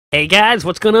Hey guys,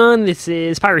 what's going on? This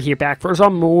is Sapphire here, back for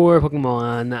some more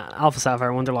Pokemon Alpha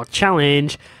Sapphire Wonderlocke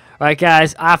Challenge. Alright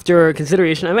guys, after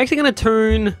consideration, I'm actually going to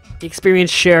turn the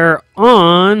experience share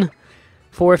on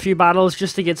for a few battles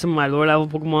just to get some of my lower level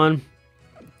Pokemon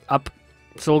up.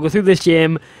 So we'll go through this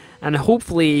gym and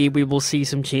hopefully we will see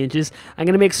some changes. I'm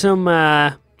going to make some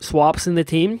swaps in the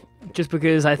team just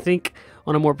because I think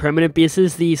on a more permanent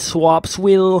basis the swaps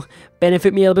will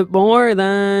benefit me a little bit more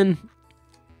than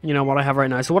what I have right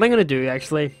now. So what I'm going to do,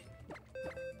 actually,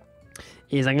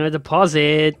 is I'm going to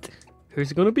deposit...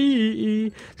 Who's it going to be?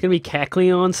 It's going to be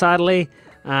Kecleon, sadly.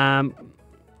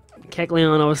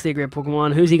 Kecleon, obviously a great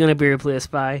Pokemon. Who's he going to be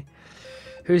replaced by?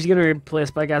 Who's he going to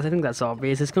replace by, guys? I think that's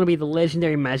obvious. It's going to be the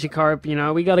legendary Magikarp.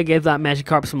 We got to give that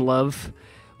Magikarp some love.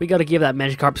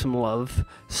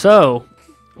 So,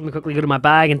 I'm going to quickly go to my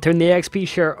bag and turn the XP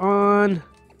share on.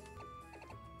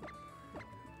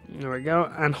 There we go.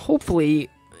 And hopefully,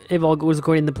 if all goes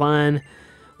according to plan,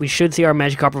 we should see our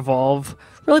Magikarp evolve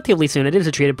relatively soon. It is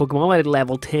a traded Pokemon at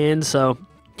level 10, so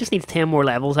just needs 10 more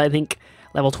levels. I think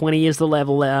level 20 is the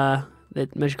level that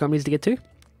Magikarp needs to get to.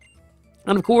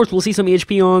 And of course, we'll see some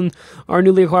HP on our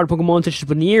newly acquired Pokemon such as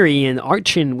Baneri and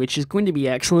Archon, which is going to be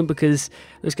excellent because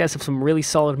those guys have some really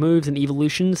solid moves and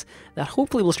evolutions that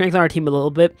hopefully will strengthen our team a little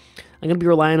bit. I'm going to be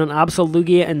relying on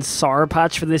Absolugia and Sour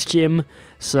Patch for this gym,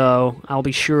 so I'll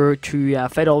be sure to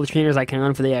fight all the trainers I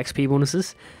can for the XP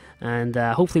bonuses, and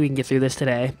hopefully we can get through this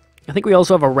today. I think we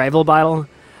also have a rival battle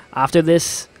after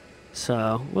this,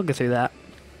 so we'll get through that.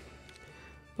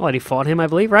 Already fought him, I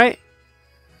believe, right?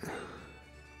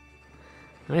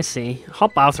 I see.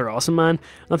 Hot baths are awesome, man.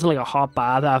 Nothing like a hot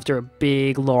bath after a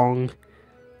big, long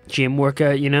gym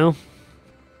workout, And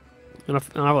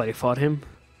I've already fought him.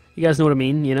 You guys know what I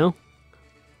mean,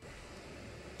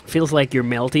 Feels like you're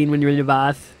melting when you're in the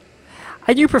bath.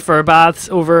 I do prefer baths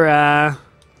over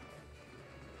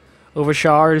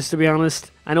showers, to be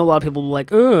honest. I know a lot of people are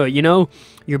like, oh,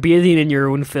 you're bathing in your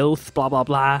own filth, blah, blah,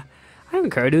 blah. I don't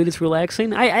care, dude. It's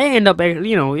relaxing. I end up,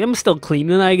 I'm still clean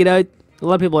when I get out. A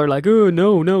lot of people are like, oh,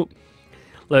 no.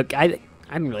 Look, I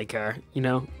don't really care,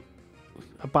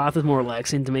 A bath is more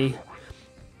relaxing to me.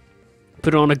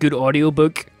 Put on a good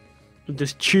audiobook.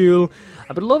 Just chill.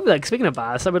 I would love, speaking of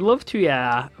baths, I would love to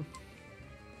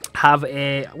have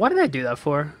a... What did I do that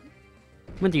for?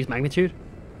 I meant to use Magnitude.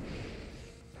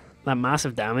 That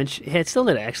massive damage. Yeah, it still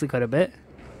did actually quite a bit.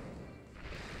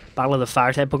 Battle of the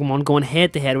Fire-type Pokemon going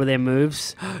head-to-head with their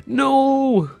moves.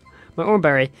 No! My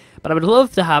Oranberry. But I would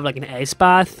love to have, an ice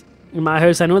bath in my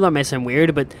house. I know that may sound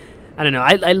weird, but I don't know.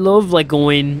 I love,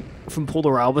 going from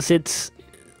polar opposites.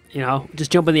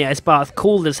 Just jump in the ice bath,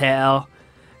 cold as hell.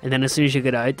 And then as soon as you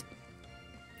get out,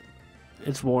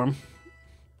 it's warm.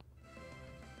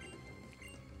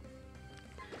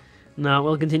 No,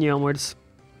 we'll continue onwards.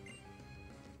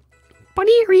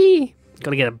 Baneri!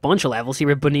 Gotta get a bunch of levels here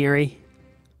with Baneri.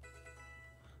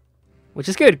 Which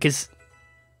is good, because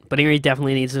Baneri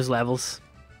definitely needs those levels.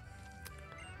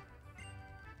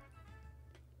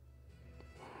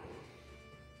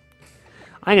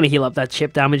 I'm gonna heal up that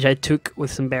chip damage I took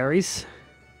with some berries.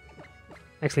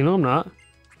 Actually, no, I'm not.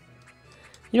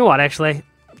 You know what, actually?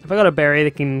 If I got a berry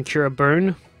that can cure a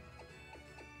burn.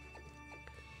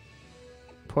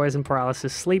 Poison,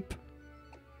 paralysis, sleep.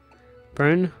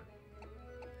 Burn.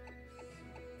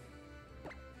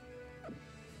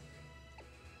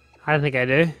 I don't think I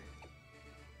do.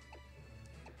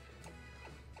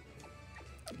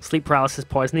 Sleep, paralysis,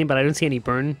 poisoning, but I don't see any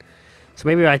burn. So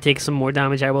maybe if I take some more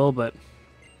damage, I will, but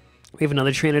we have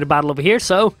another trainer to battle over here,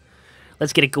 so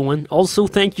let's get it going. Also,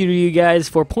 thank you to you guys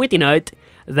for pointing out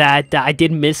that I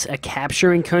did miss a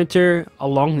capture encounter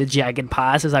along the Jagged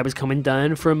Pass as I was coming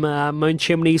down from Mount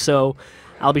Chimney, so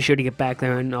I'll be sure to get back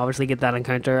there and obviously get that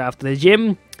encounter after the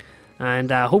gym. And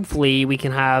hopefully we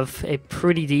can have a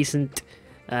pretty decent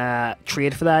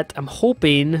trade for that. I'm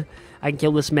hoping I can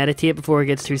kill this Meditate before it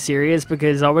gets too serious,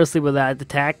 because obviously with that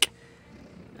attack,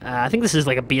 I think this is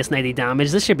like a base 90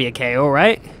 damage. This should be a KO,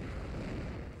 right?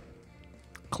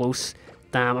 Close.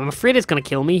 Damn, I'm afraid it's going to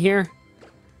kill me here.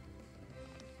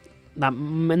 No,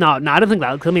 I don't think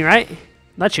that'll kill me, right?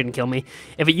 That shouldn't kill me.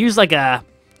 If it used like a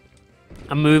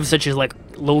move such as like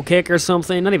low kick or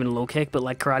something, not even low kick, but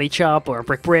like karate chop or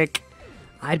brick break,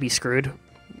 I'd be screwed.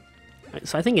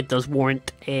 So I think it does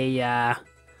warrant a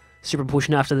super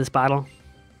potion after this battle.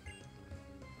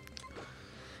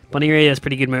 Baneri has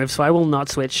pretty good moves, so I will not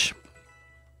switch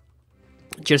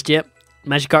just yet.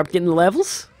 Magikarp getting the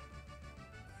levels.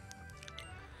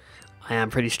 I am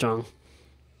pretty strong.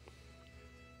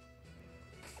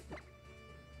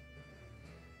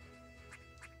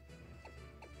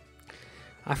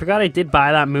 I forgot I did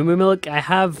buy that Moo Moo milk. I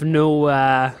have no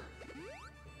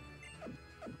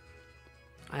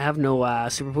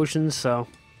super potions, so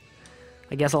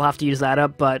I guess I'll have to use that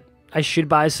up, but I should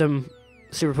buy some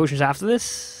super potions after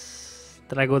this.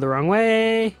 Did I go the wrong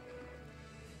way?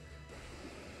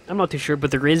 I'm not too sure,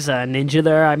 but there is a ninja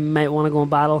there. I might want to go and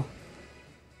battle.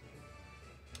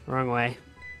 Wrong way.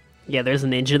 Yeah, there's a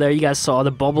ninja there. You guys saw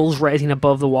the bubbles rising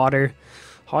above the water.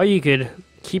 How you could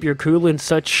keep your cool in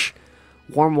such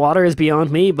warm water is beyond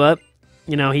me, but,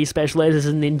 you know, he specializes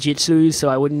in ninjutsu, so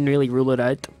I wouldn't really rule it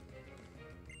out.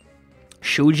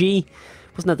 Shoji?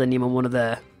 Wasn't that the name of one of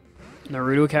the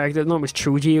Naruto characters? No, it was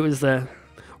Choji. It was the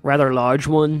rather large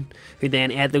one who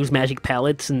then ate those magic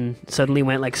pellets and suddenly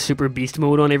went like super beast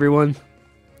mode on everyone.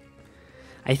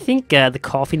 I think the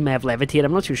coffin may have levitated.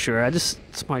 I'm not too sure. I just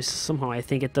somehow I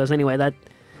think it does. Anyway, that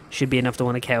should be enough to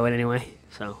want to KO it anyway.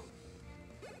 So,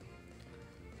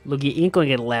 look, you ain't gonna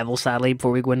get a level sadly before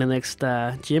we go into the next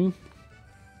gym.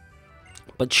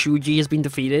 But Shuji has been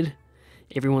defeated.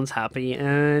 Everyone's happy,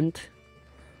 and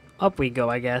up we go,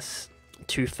 I guess,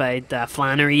 to fight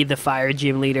Flannery, the fire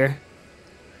gym leader.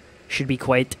 Should be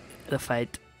quite the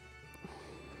fight.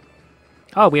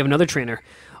 Oh, we have another trainer.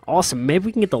 Awesome. Maybe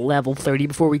we can get to level 30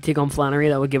 before we take on Flannery.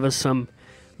 That would give us some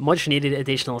much needed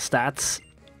additional stats.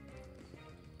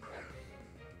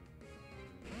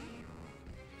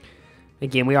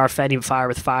 Again, we are fighting fire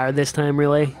with fire this time,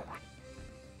 really.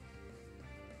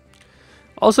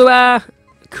 Also,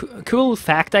 cool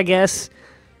fact, I guess.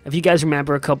 If you guys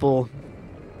remember a couple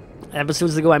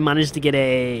episodes ago, I managed to get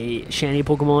a shiny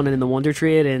Pokemon in the Wonder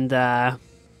Trade, and the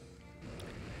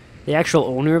actual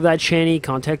owner of that shiny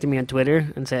contacted me on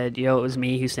Twitter and said, yo, it was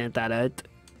me who sent that out.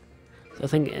 So I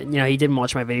think, you know, he didn't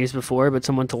watch my videos before, but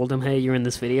someone told him, hey, you're in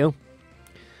this video.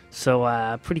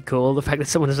 So, pretty cool. The fact that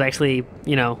someone has actually,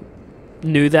 you know,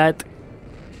 knew that.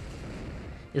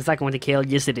 Is that going to kill?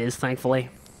 Yes, it is, thankfully.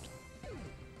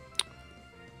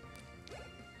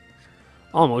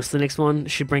 Almost. The next one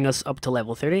should bring us up to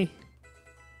level 30.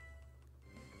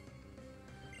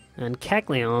 And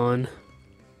Kecleon.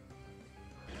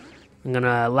 I'm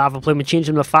gonna Lava Plume and change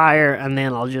him to fire, and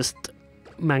then I'll just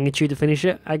Magnitude to finish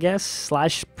it, I guess.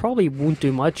 Slash probably won't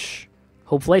do much.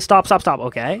 Hopefully. Stop, stop, stop.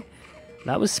 Okay.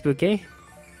 That was spooky.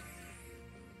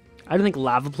 I don't think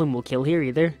Lava Plume will kill here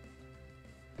either.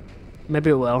 Maybe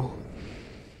it will.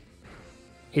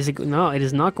 Is it? No, it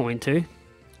is not going to.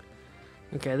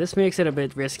 Okay, this makes it a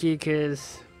bit risky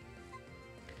because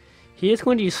he is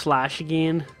going to use Slash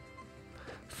again.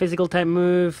 Physical type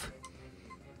move.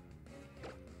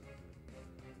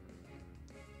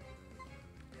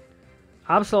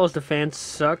 Absol's defense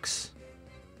sucks.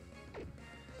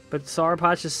 But Sour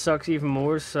Patch just sucks even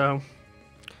more, so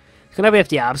it's gonna be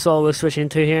the Absol we'll switch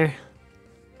into here.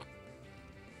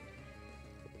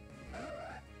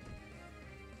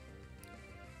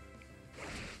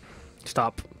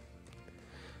 Stop.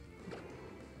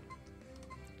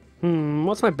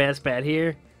 What's my best bet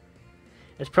here?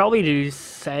 It's probably to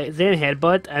then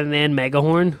Headbutt and then Mega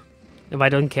Horn if I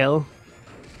don't kill.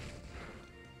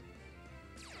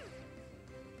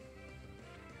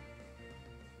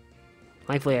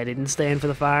 Thankfully I didn't stay in for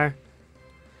the fire.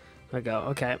 There we go.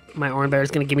 Okay, my Oran Bear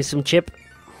is going to give me some chip.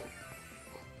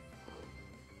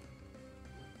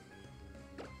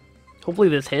 Hopefully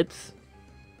this hits.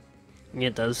 Yeah,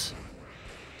 it does.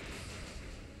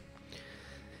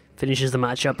 Finishes the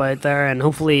matchup out there, and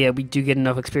hopefully we do get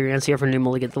enough experience here for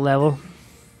Numel to get the level.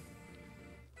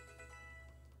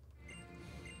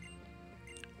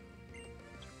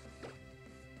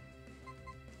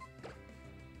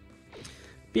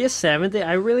 BS 70,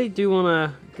 I really do want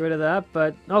to get rid of that,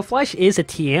 but... Oh, Flash is a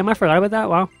TM, I forgot about that,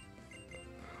 wow.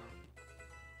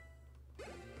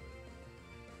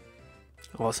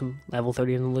 Awesome, level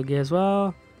 30 in the Lugia as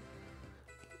well.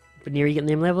 But near you getting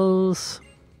them levels.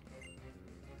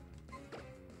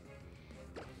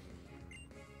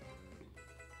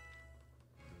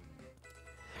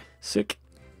 Sick.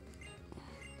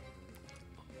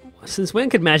 Since when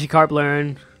could Magikarp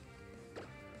learn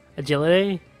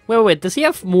agility? Wait, does he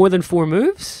have more than 4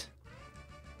 moves?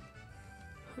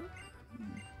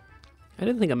 I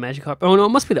didn't think a Magikarp... Oh no, it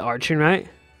must be the Archon, right?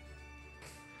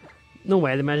 No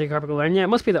way the Magikarp could learn. Yeah, it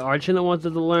must be the Archon that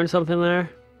wanted to learn something there.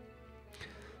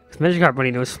 Because Magikarp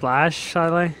only knows Splash,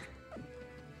 sadly.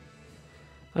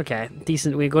 Okay,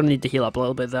 decent. We're going to need to heal up a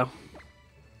little bit, though.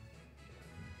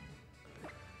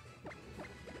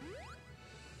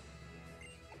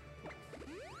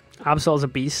 Absol's a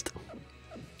beast.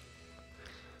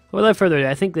 Without further ado,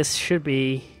 I think this should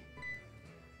be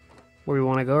where we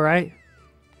want to go, right?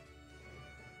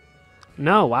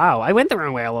 No, wow. I went the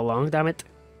wrong way all along, damn it.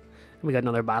 We got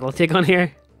another battle to take on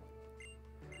here.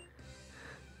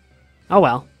 Oh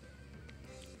well.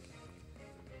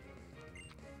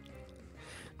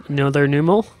 Another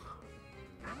Numal.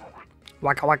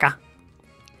 Waka waka.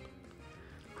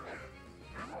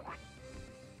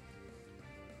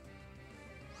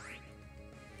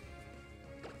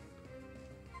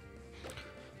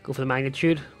 Go for the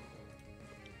magnitude.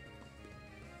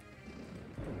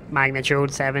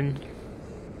 Magnitude 7.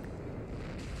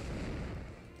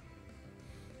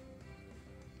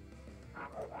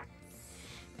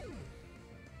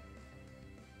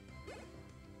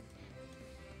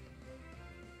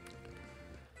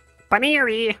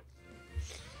 Paneri!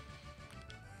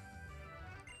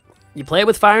 You play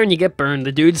with fire and you get burned.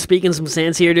 The dude's speaking some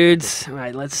sense here, dudes.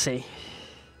 Alright, let's see.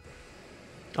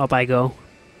 Up I go.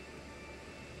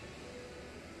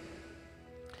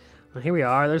 Well, here we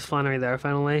are. There's Flannery there,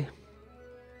 finally.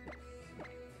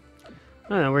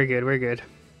 Oh, no, we're good, we're good.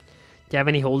 Do you have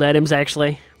any hold items,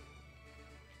 actually?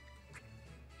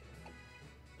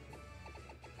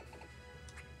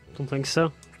 Don't think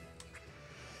so.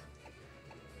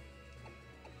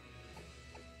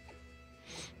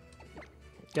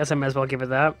 Guess I might as well give it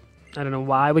that. I don't know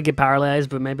why I would get paralyzed,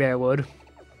 but maybe I would.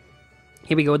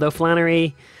 Here we go, though.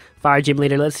 Flannery, Fire Gym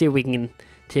Leader. Let's see if we can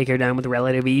take her down with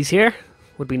relative ease here.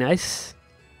 Would be nice.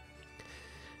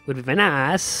 Would be very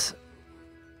nice.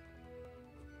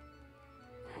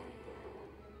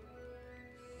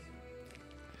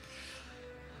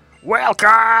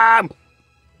 Welcome!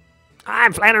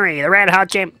 I'm Flannery, the Red Hot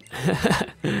Chimp.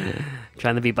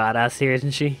 Trying to be badass here,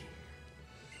 isn't she?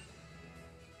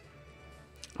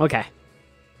 Okay.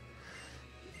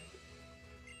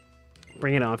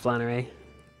 Bring it on, Flannery.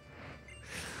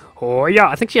 Oh yeah,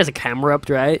 I think she has a camera up,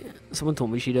 right? Someone told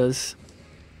me she does.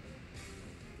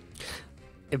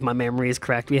 If my memory is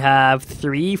correct, we have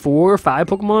 3, 4, 5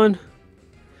 Pokemon.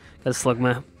 That's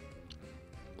Slugma.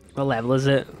 What level is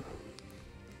it?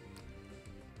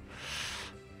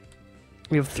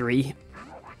 We have 3.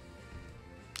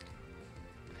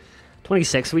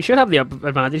 26. We should have the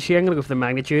advantage here. I'm going to go for the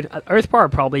magnitude. Earth Power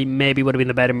probably maybe would have been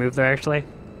the better move there, actually.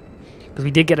 Because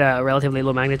we did get a relatively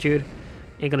low magnitude.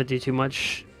 Ain't going to do too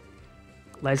much.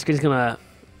 Light Screen's going to...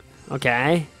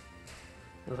 Okay.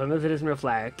 As long as it doesn't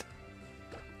reflect.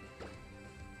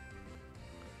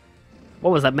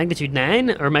 What was that? Magnitude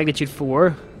 9 or magnitude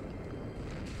 4?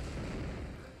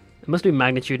 It must be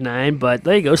magnitude 9, but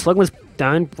there you go. Slugma's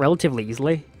down relatively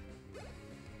easily.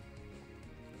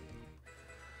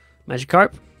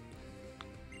 Magikarp.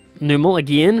 Numal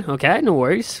again. Okay, no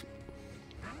worries.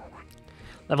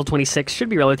 Level 26 should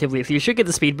be relatively easy. You should get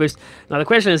the speed boost. Now the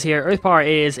question is here, Earth Power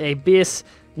is a base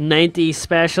 90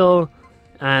 special,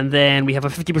 and then we have a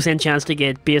 50% chance to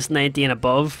get base 90 and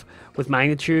above with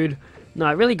magnitude. Now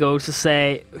it really goes to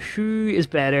say who is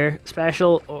better,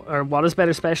 special, or what is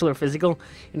better, special or physical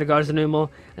in regards to Numal.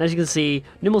 And as you can see,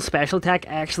 Numal's special attack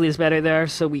actually is better there,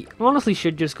 so we honestly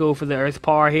should just go for the Earth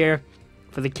Power here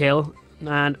for the kill.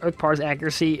 And Earth Power's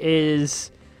accuracy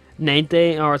is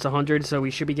 90 or it's 100, so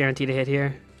we should be guaranteed a hit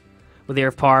here with the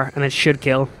Earth Power, and it should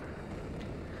kill.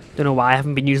 Don't know why I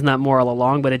haven't been using that more all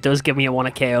along, but it does give me a 1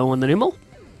 KO on the Numal.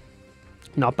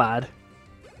 Not bad.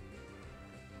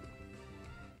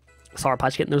 Sour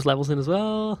Patch getting those levels in as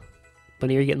well.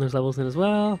 Bunny getting those levels in as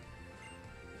well.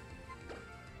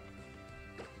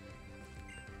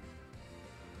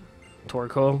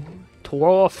 Torkoal.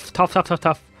 Tough.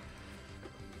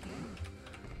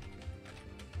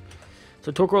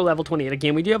 So Torkoal level 28.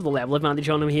 Again, we do have the level advantage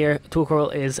on him here.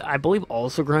 Torkoal is, I believe,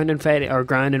 also ground and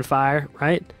fire,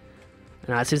 right?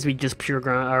 And that seems to be just pure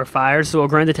ground or fire. So a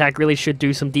ground attack really should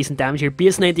do some decent damage here.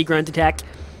 Base 90 ground attack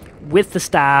with the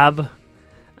stab.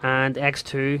 And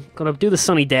X2, gonna do the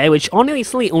Sunny Day, which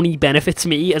honestly only benefits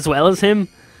me as well as him.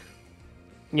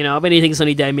 You know, if anything,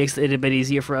 Sunny Day makes it a bit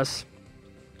easier for us.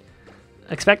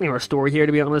 Expecting a restore here,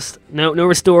 to be honest. No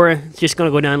restore, it's just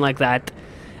gonna go down like that.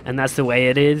 And that's the way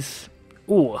it is.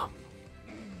 Ooh.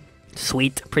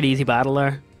 Sweet, pretty easy battle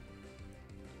there.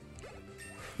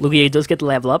 Lugia does get the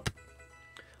level up.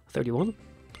 31.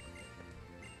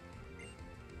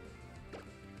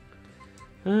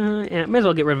 Yeah, might as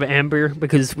well get rid of Amber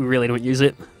because we really don't use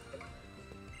it.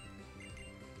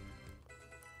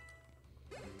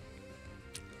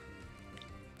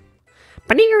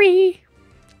 Paneri!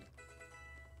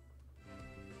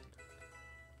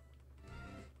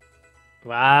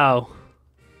 Wow.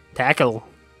 Tackle.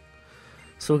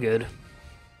 So good.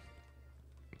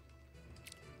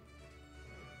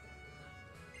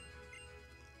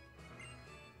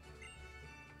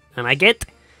 And I get...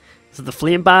 So the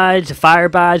Flame Badge, the Fire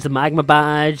Badge, the Magma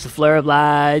Badge, the Flare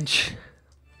Badge.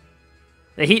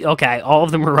 The Heat... Okay, all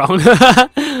of them were wrong.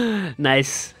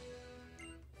 Nice.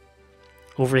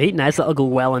 Overheat, nice. That'll go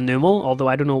well in normal. Although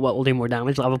I don't know what will do more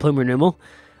damage, lava plume or normal.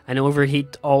 I know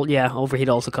overheat. Overheat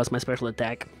also costs my special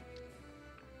attack.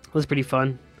 That was pretty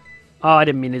fun. Oh, I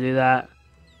didn't mean to do that.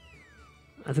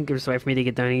 I think there's a way for me to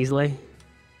get down easily. Can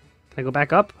I go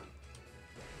back up?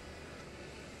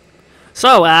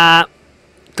 So,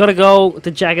 gotta go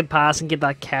to Jagged Pass and get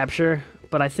that capture.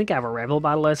 But I think I have a rival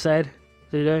battle outside.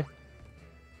 Did I?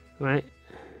 Right.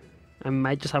 I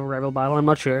might just have a rival battle. I'm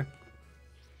not sure.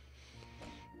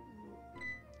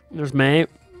 There's me.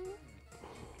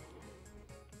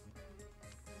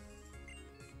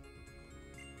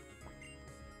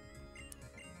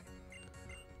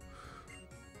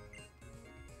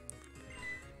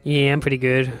 Yeah, I'm pretty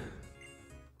good.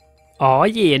 Oh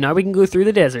yeah, now we can go through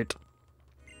the desert.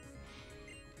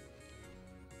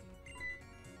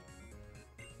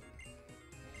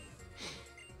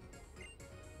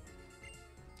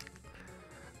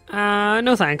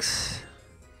 No thanks.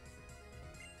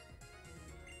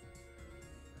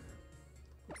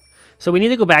 So we need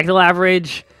to go back to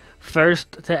Laveridge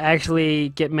first to actually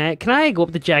get met. Can I go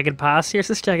up the Jagged Pass? Here's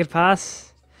this Jagged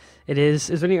Pass. It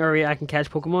is. Is there any area I can catch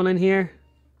Pokemon in here?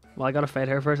 Well, I gotta fight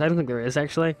her first. I don't think there is,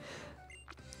 actually.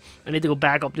 I need to go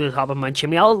back up to the top of Mount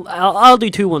Chimney. I'll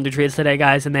do 2 Wonder Trades today,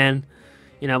 guys, and then,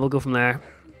 you know, we'll go from there.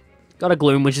 Got a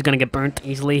Gloom, which is gonna get burnt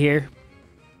easily here.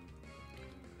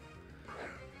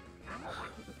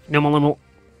 No.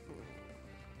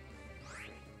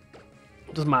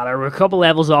 Doesn't matter. We're a couple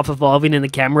levels off evolving in the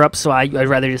camera up, so I'd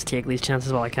rather just take these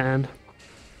chances while I can.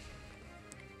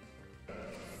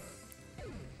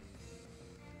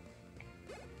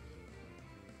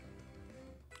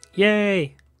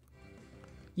 Yay!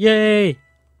 Yay!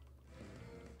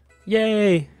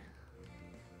 Yay!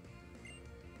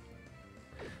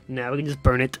 Now we can just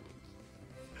burn it.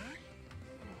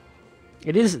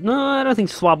 It is... No, I don't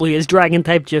think Swablu is dragon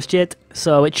type just yet,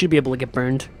 so it should be able to get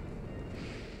burned.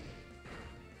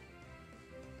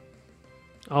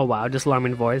 Oh wow, just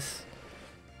alarming voice.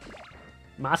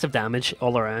 Massive damage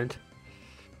all around.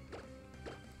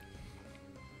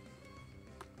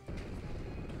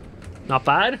 Not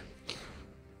bad.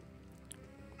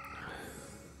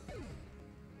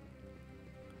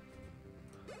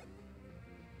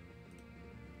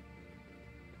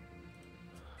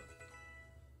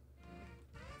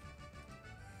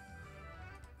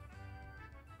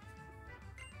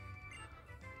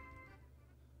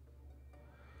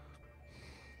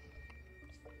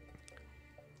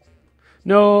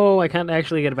 No, I can't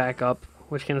actually get it back up,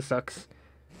 which kind of sucks.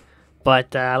 But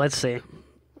let's see.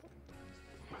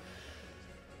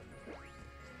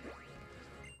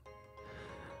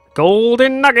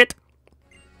 Golden Nugget!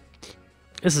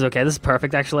 This is okay, this is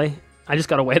perfect actually. I just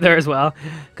got away there as well.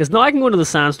 Because now I can go into the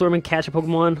Sandstorm and catch a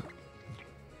Pokemon.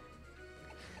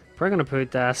 Probably gonna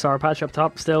put Sour Patch up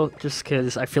top still, just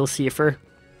because I feel safer.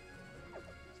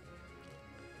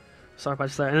 Sour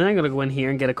Patch there, and then I'm gonna go in here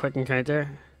and get a quick encounter.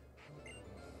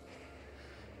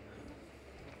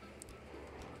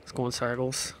 Let's go in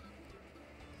circles.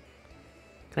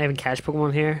 Can I even catch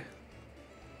Pokemon here?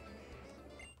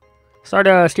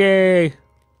 Stardust, yay! I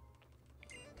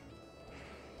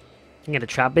can get a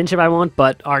Trap Bench if I want,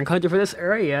 but our encounter for this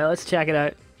area, let's check it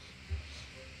out.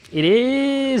 It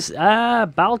is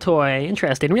Baltoy.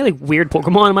 Interesting. Really weird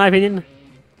Pokemon in my opinion.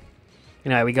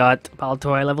 Anyway, we got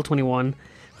Baltoy, level 21.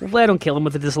 Hopefully I don't kill him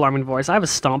with a Disalarming Voice. I have a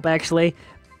Stomp actually.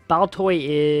 Baltoy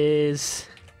is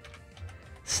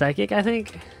Psychic, I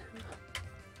think.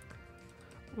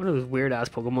 One of those weird ass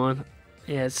Pokemon.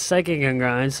 Yeah, it's Psychic and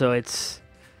Ground, so it's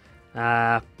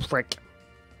frick.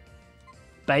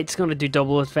 Bite's gonna do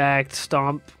double effect.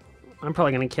 Stomp. I'm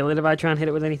probably gonna kill it if I try and hit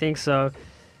it with anything, so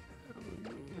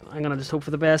I'm gonna just hope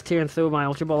for the best here and throw my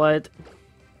Ultra Ball out.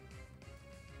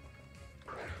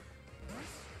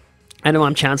 I know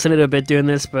I'm chancing it a bit doing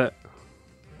this, but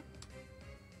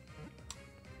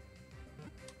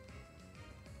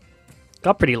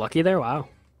got pretty lucky there, wow.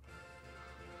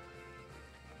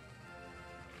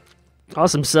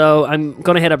 Awesome, so I'm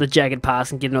gonna head up to Jagged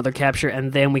Pass and get another capture,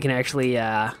 and then we can actually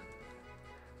go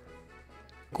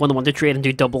on the Wonder Trade and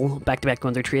do double back-to-back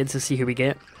Wonder Trades to see who we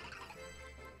get.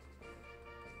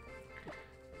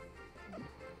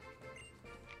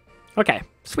 Okay,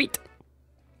 sweet.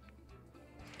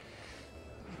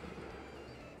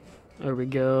 There we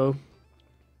go.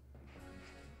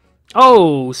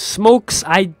 Oh, smokes!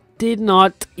 I did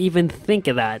not even think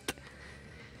of that.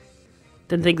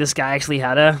 Didn't think this guy actually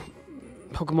had a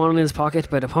Pokemon in his pocket,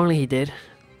 but apparently he did.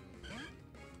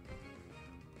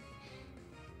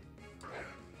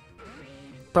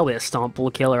 Probably a Stomp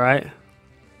will kill, right?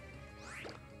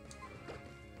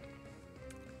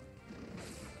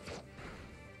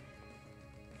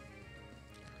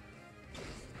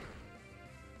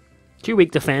 Too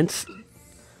weak defense.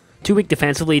 Too weak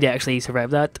defensively to actually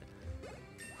survive that.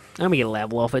 And we get a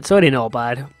level off it, so it ain't all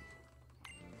bad.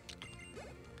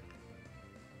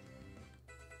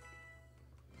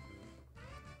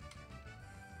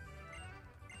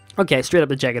 Okay, straight up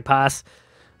the Jagged Pass.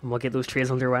 And we'll get those trades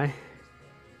underway.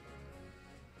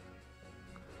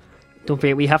 Don't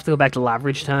forget, we have to go back to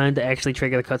Laveridge Town to actually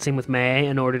trigger the cutscene with May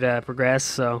in order to progress,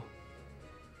 so...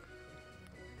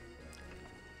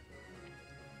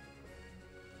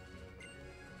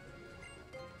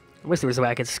 I wish there was a way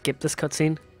I could skip this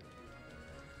cutscene.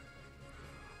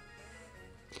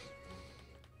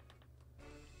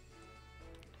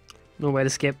 No way to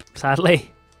skip,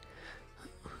 sadly.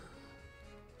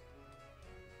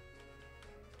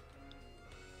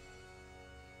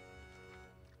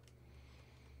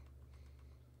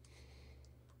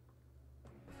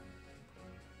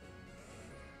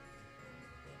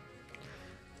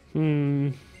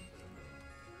 Here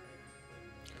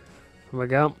we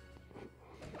go.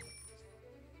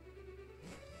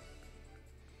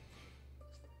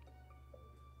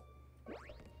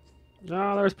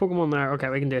 Oh, there's Pokemon there. Okay,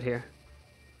 we can do it here.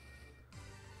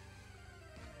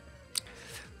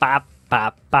 Bop,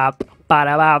 bop, bop,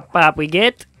 bada bop, bop. We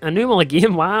get a Numel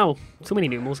again. Wow. So many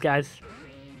Numels, guys.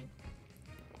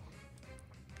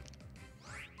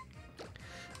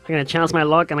 I'm gonna chance my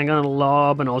luck and I'm gonna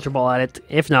lob an Ultra Ball at it.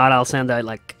 If not, I'll send out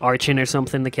like Archon or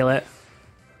something to kill it.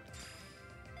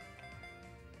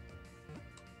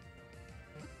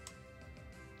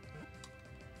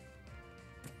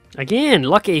 Again,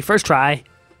 lucky, first try.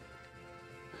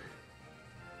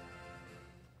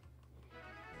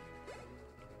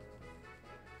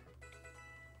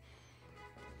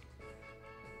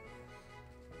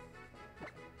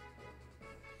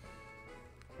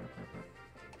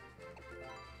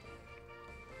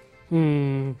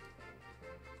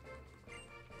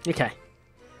 Okay.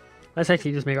 Let's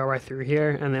actually just make our way through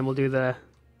here, and then we'll do the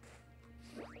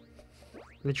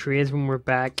trades when we're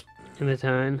back in the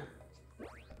town.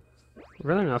 I'd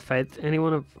rather not fight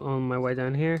anyone on my way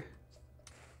down here.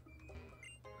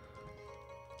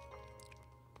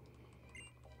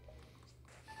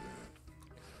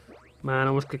 Man,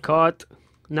 almost got caught.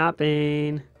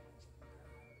 Napping.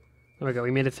 There we go,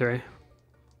 we made it through.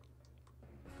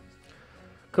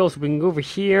 Cool, so we can go over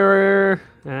here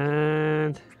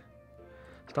and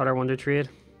start our wonder trade.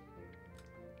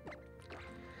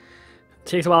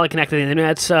 Takes a while to connect to the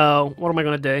internet, so what am I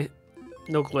going to do?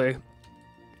 No clue.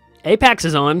 Apex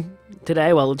is on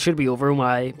today. Well, it should be over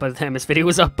by the time this video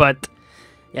was up, but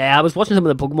yeah, I was watching some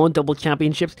of the Pokemon Double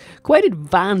Championships. Quite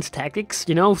advanced tactics,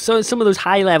 you know? So some of those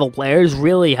high-level players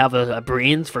really have a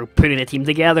brains for putting a team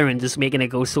together and just making it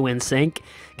go so in sync.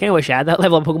 Kinda wish I had that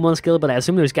level of Pokemon skill, but I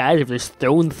assume those guys have just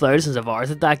thrown thousands of hours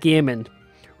at that game and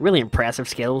really impressive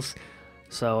skills.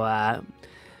 So,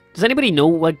 does anybody know,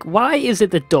 like, why is it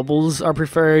that doubles are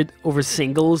preferred over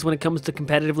singles when it comes to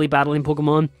competitively battling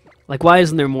Pokemon? Like, why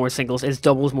isn't there more singles? Is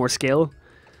doubles more skill?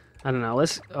 I don't know.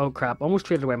 Let's... Oh, crap. Almost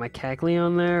traded away my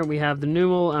Kecleon there. We have the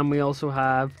Numel, and we also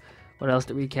have... What else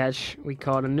did we catch? We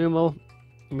caught a Numel,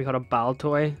 and we caught a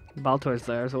Baltoy. Baltoy's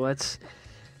there, so let's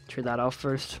trade that off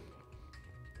first.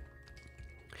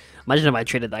 Imagine if I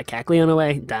traded that Kecleon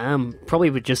away. Damn. Probably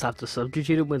would just have to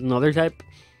substitute it with another type.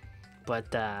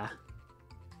 But,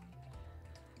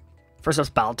 first up's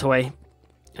Baltoy.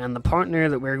 And the partner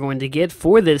that we're going to get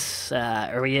for this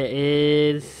area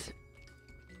is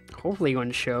hopefully going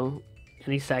to show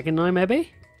any second now,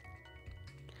 maybe?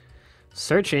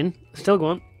 Searching. Still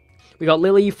going. We got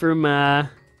Lily from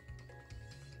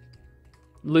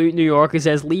New York who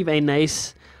says, leave a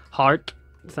nice heart.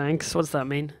 Thanks. What's that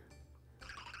mean?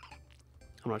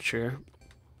 I'm not sure.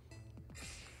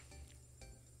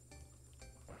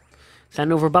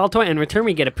 Send over Baltoy. In return,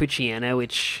 we get a Poochyena,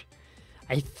 which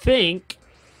I think...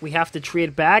 we have to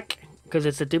trade back because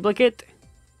it's a duplicate.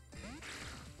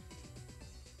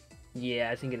 Yeah,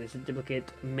 I think it is a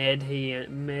duplicate.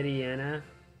 Mediana.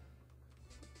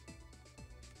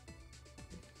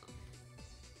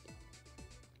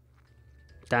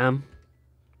 Damn.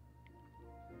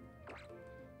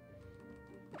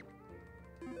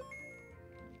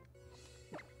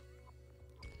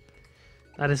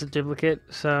 That is a duplicate.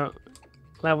 So,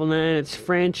 level 9, it's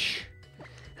French.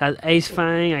 Has Ace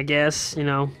Fang, I guess, you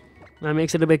know, that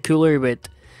makes it a bit cooler, but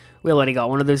we already got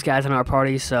one of those guys in our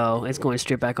party, so it's going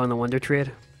straight back on the Wonder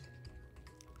Trade.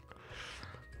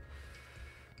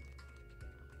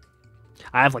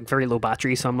 I have, like, very low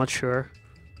battery, so I'm not sure.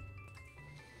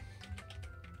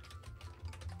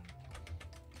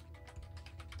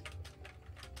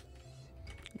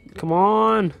 Come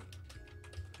on!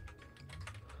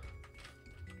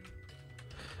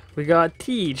 We got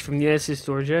Teach from the USS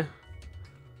Georgia.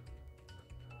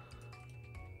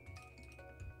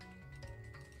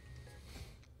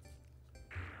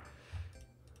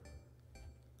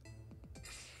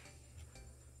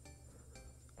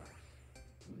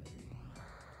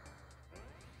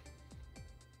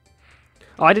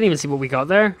 Oh, I didn't even see what we got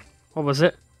there. What was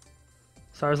it?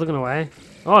 Sorry, I was looking away.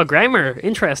 Oh, Grammar.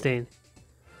 Interesting.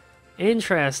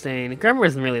 Interesting. Grammar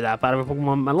isn't really that bad of a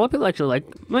Pokemon. A lot of people actually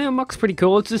like... Muck's pretty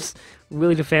cool. It's just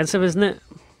really defensive, isn't it?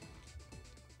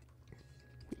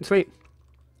 Sweet.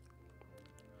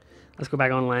 Let's go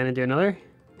back online and do another.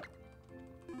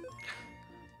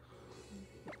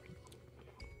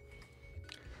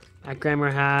 That Grammar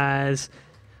has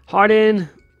Harden,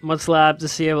 Mudslap,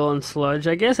 Disable, and Sludge.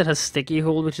 I guess it has Sticky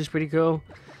Hold, which is pretty cool.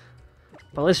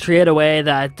 But let's trade away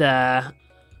that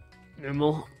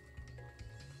normal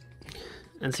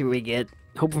and see what we get.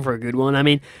 Hoping for a good one. I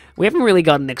mean, we haven't really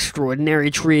got an extraordinary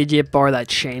trade yet, bar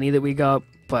that shiny that we got.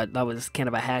 But that was kind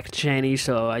of a hacked shiny,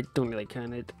 so I don't really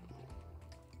count it.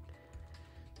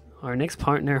 Our next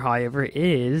partner, however,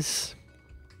 is...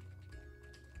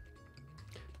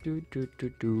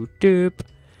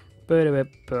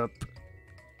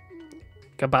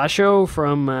 Gabasho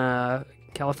from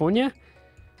California,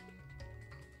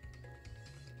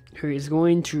 who is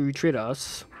going to treat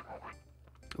us.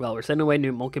 Well, we're sending away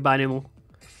Numel. Goodbye, Numel.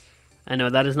 I know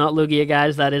that is not Lugia,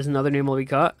 guys. That is another Numel we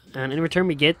got, and in return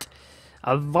we get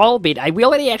a Volbeat. We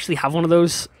already actually have one of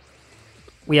those.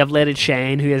 We have Leaded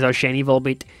Shane, who is our shiny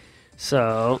Volbeat.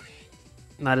 So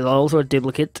that is also a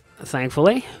duplicate,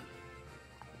 thankfully.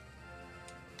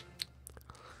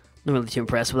 Not really too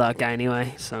impressed with that guy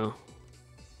anyway, so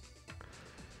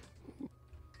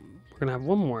we're gonna have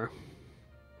one more.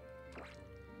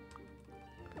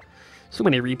 So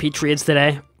many repeat trades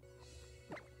today.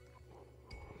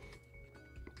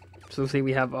 So let's see,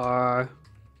 we have our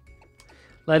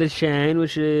Leaded Shane,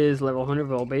 which is level 100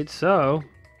 Volbeat, so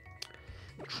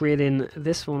trading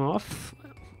this one off.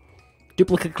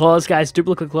 Duplicate clause, guys,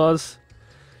 duplicate clause.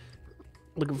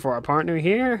 Looking for our partner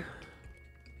here.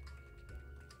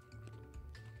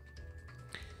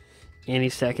 Any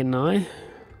second now.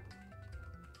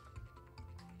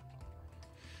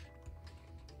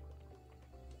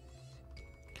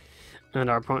 And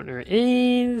our partner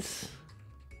is...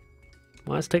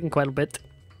 Well, it's taking quite a bit.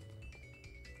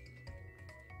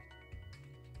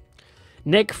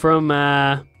 Nick from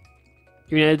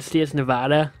United States,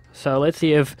 Nevada. So let's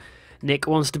see if Nick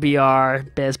wants to be our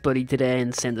best buddy today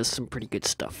and send us some pretty good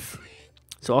stuff.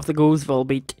 So off the goes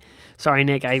Volbeat. Sorry,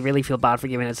 Nick, I really feel bad for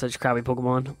giving it such crappy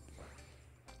Pokemon.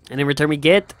 And in return we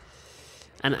get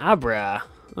an Abra.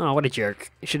 Oh, what a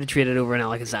jerk. Should have treated over an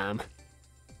Alakazam.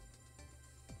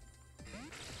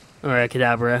 Or a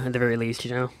Kadabra, at the very least,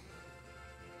 you know.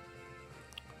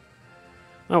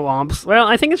 Oh, Womps. Well,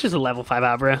 I think it's just a level 5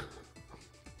 Abra.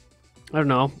 I don't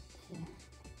know.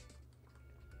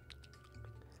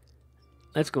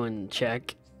 Let's go and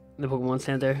check the Pokemon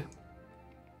Center.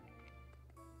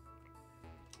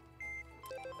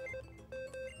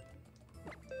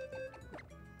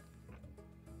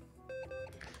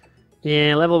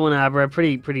 Yeah, level 1 Abra,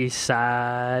 pretty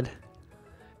sad.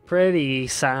 Pretty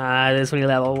sad. It's only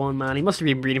level 1, man. He must have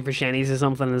been breeding for shinies or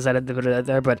something and decided to put it out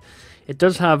there, but it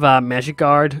does have Magic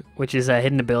Guard, which is a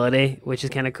hidden ability, which is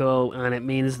kind of cool, and it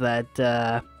means that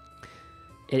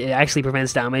it actually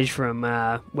prevents damage from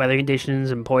weather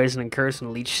conditions and poison and curse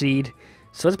and leech seed.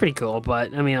 So that's pretty cool,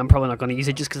 but I mean, I'm probably not going to use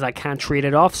it just because I can't trade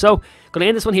it off. So, going to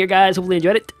end this one here, guys. Hopefully you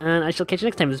enjoyed it, and I shall catch you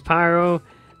next time. This is Pyro,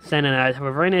 signing out. Have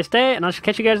a very nice day, and I shall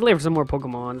catch you guys later for some more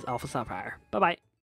Pokemon Alpha Sapphire. Bye-bye.